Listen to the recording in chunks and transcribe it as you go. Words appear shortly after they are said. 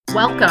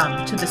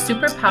Welcome to the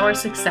Superpower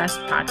Success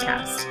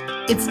Podcast.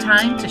 It's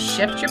time to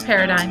shift your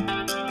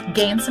paradigm,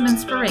 gain some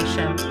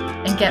inspiration,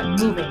 and get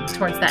moving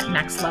towards that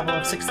next level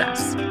of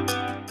success.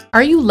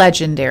 Are you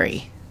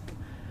legendary?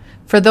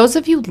 For those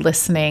of you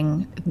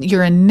listening,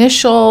 your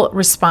initial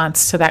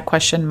response to that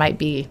question might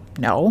be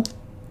no.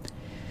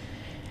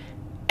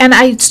 And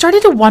I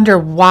started to wonder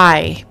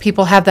why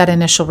people have that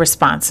initial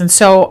response. And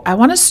so I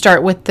want to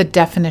start with the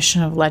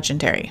definition of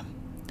legendary.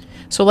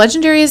 So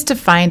legendary is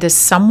defined as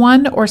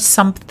someone or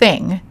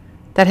something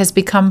that has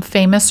become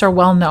famous or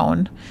well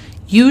known,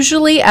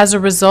 usually as a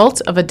result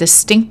of a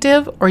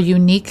distinctive or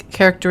unique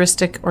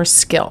characteristic or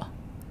skill.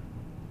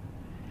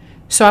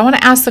 So I want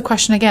to ask the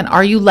question again,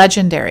 are you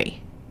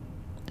legendary?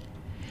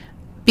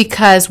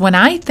 Because when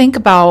I think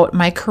about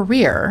my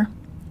career,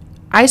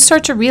 I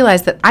start to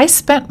realize that I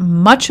spent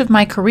much of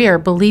my career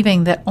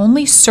believing that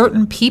only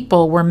certain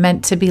people were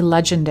meant to be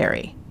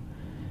legendary.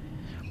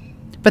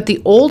 But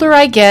the older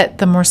I get,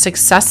 the more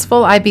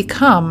successful I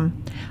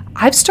become,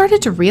 I've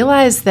started to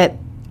realize that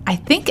I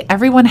think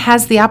everyone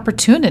has the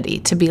opportunity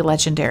to be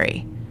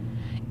legendary.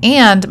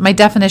 And my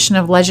definition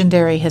of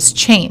legendary has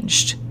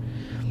changed.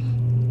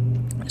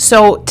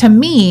 So to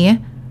me,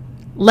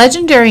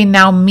 legendary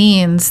now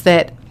means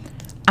that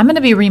I'm going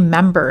to be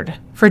remembered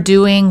for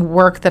doing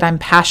work that I'm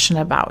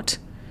passionate about,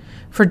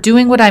 for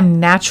doing what I'm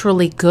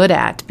naturally good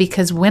at,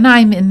 because when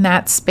I'm in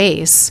that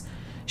space,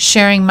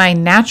 sharing my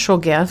natural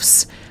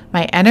gifts,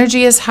 my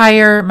energy is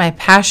higher, my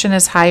passion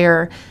is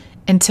higher,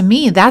 and to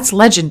me, that's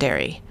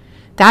legendary.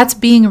 That's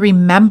being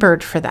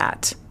remembered for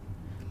that.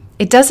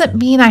 It doesn't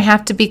mean I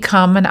have to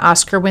become an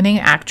Oscar-winning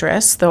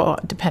actress, though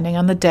depending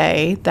on the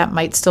day, that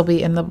might still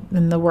be in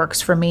the works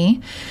for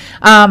me.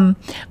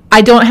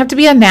 I don't have to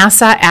be a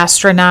NASA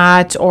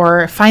astronaut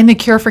or find the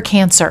cure for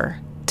cancer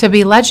to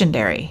be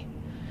legendary.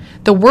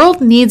 The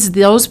world needs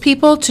those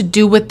people to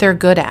do what they're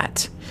good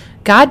at.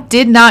 God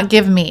did not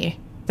give me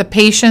the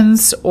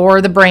patience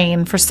or the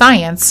brain for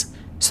science.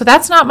 So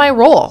that's not my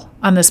role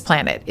on this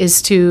planet,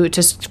 is to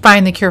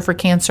find the cure for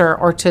cancer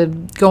or to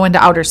go into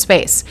outer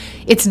space.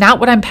 It's not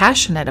what I'm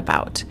passionate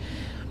about.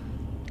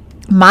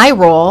 My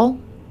role,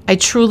 I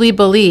truly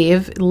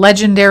believe,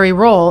 legendary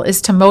role,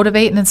 is to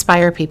motivate and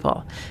inspire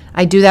people.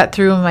 I do that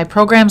through my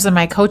programs and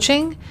my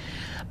coaching.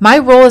 My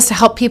role is to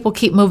help people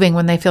keep moving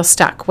when they feel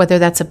stuck, whether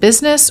that's a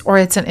business or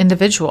it's an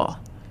individual.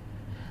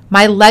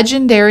 My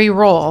legendary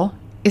role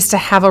is to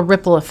have a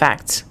ripple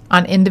effect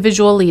on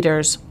individual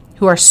leaders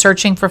who are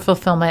searching for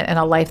fulfillment in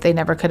a life they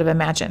never could have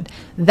imagined.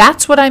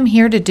 That's what I'm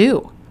here to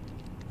do.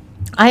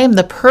 I am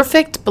the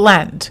perfect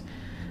blend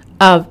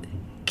of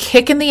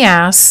kick in the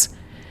ass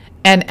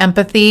and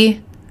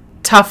empathy,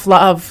 tough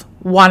love,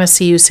 want to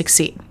see you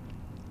succeed.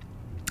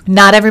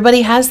 Not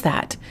everybody has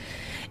that.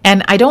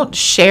 And I don't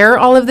share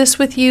all of this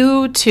with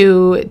you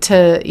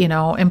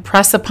to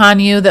impress upon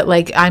you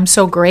that I'm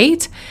so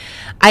great.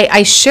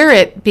 I share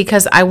it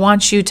because I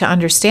want you to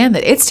understand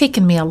that it's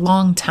taken me a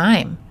long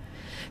time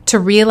to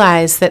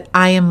realize that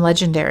I am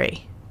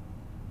legendary.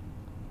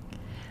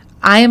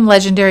 I am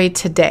legendary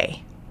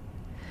today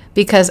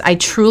because I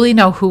truly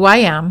know who I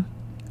am.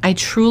 I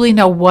truly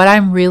know what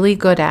I'm really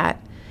good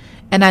at,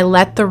 and I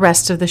let the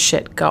rest of the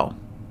shit go.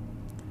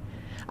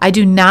 I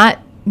do not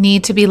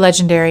need to be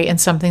legendary in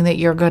something that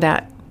you're good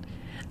at.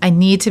 I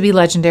need to be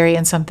legendary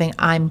in something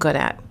I'm good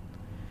at.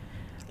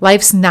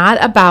 Life's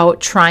not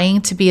about trying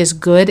to be as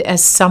good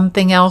as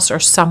something else or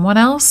someone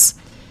else.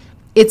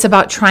 It's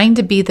about trying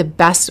to be the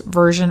best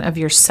version of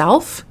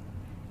yourself,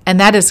 and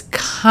that is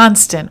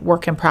constant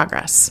work in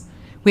progress.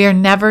 We are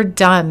never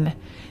done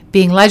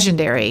being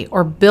legendary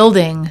or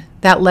building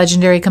that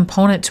legendary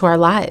component to our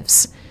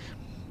lives.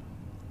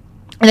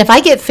 And if I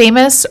get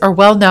famous or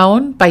well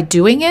known by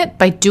doing it,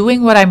 by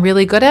doing what I'm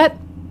really good at,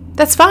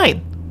 that's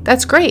fine.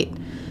 That's great.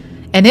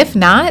 And if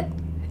not,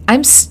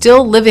 I'm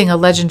still living a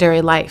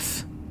legendary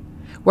life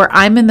where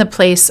I'm in the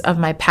place of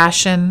my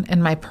passion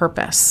and my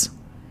purpose.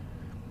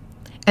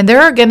 And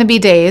there are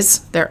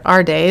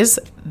days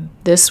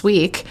this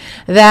week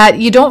that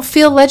you don't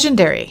feel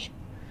legendary.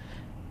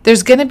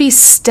 There's going to be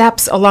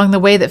steps along the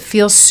way that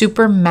feel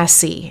super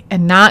messy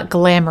and not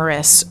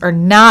glamorous or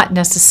not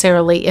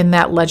necessarily in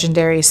that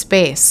legendary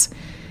space.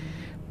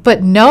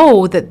 But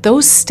know that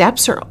those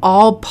steps are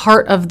all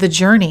part of the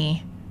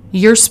journey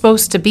you're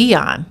supposed to be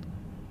on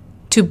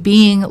to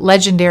being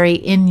legendary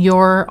in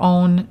your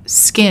own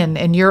skin,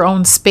 in your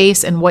own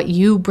space, and what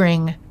you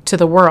bring to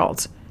the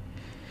world.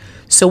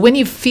 So when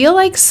you feel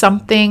like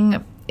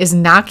something is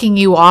knocking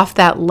you off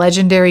that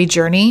legendary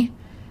journey,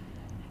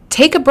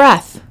 take a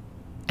breath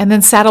and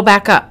then saddle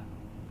back up.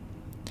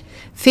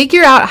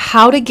 Figure out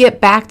how to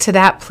get back to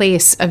that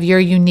place of your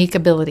unique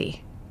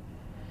ability.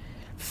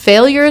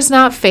 Failure is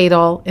not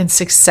fatal and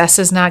success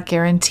is not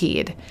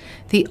guaranteed.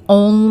 The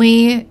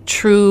only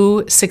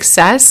true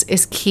success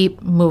is keep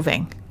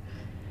moving.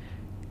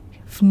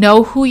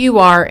 Know who you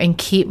are and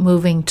keep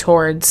moving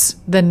towards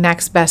the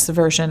next best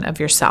version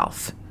of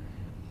yourself.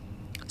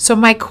 So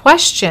my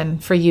question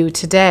for you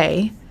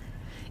today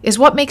is,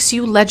 what makes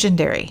you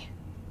legendary?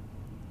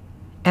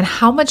 And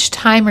how much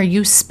time are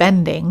you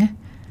spending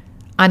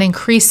on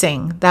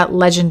increasing that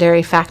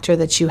legendary factor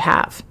that you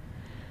have?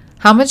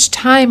 How much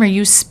time are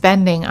you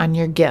spending on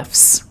your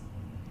gifts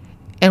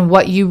and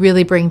what you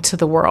really bring to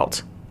the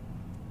world?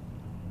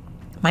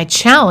 My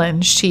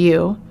challenge to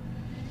you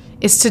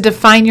is to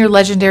define your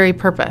legendary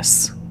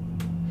purpose.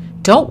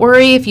 Don't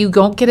worry if you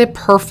don't get it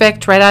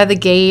perfect right out of the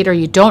gate or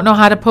you don't know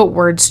how to put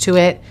words to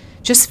it.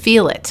 Just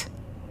feel it,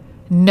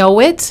 know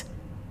it,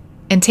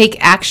 and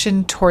take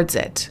action towards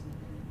it.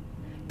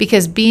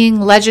 Because being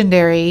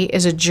legendary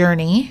is a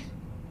journey,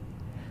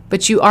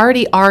 but you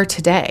already are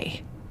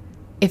today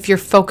if you're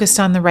focused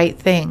on the right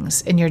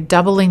things and you're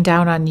doubling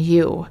down on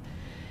you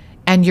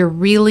and you're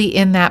really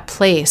in that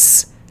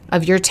place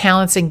of your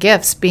talents and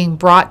gifts being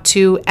brought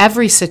to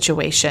every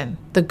situation,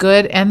 the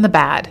good and the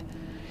bad.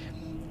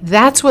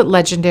 That's what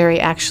legendary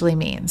actually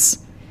means,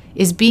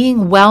 is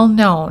being well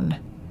known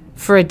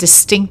for a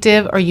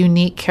distinctive or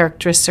unique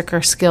characteristic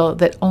or skill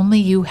that only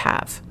you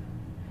have,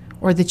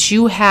 or that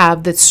you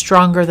have that's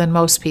stronger than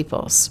most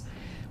people's.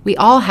 We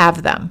all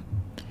have them.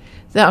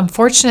 The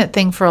unfortunate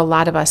thing for a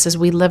lot of us is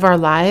we live our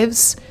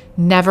lives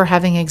never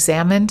having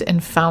examined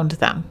and found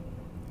them.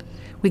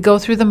 We go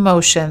through the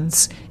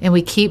motions and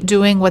we keep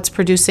doing what's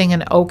producing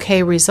an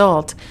okay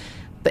result,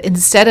 but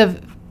instead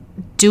of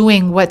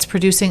doing what's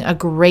producing a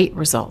great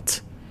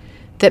result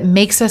that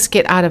makes us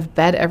get out of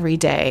bed every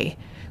day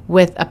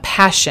with a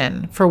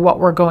passion for what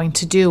we're going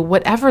to do,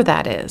 whatever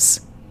that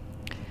is.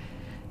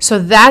 So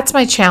that's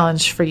my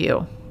challenge for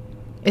you,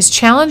 is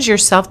challenge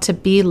yourself to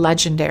be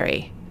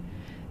legendary,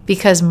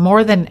 because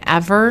more than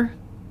ever,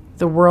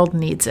 the world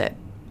needs it.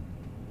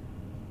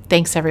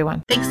 Thanks,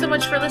 everyone. Thanks so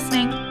much for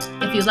listening.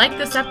 If you like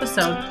this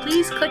episode,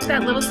 please click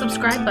that little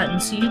subscribe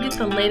button so you get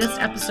the latest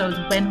episodes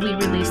when we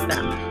release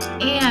them.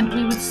 And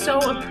we would so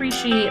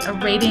appreciate a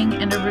rating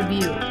and a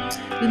review.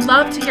 We'd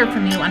love to hear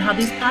from you on how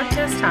these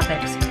podcast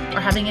topics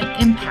are having an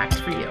impact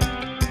for you.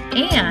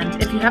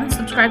 And if you haven't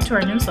subscribed to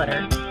our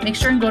newsletter, make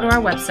sure and go to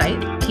our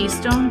website,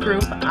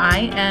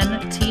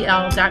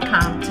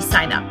 KeystoneGroupINTL.com, to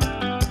sign up.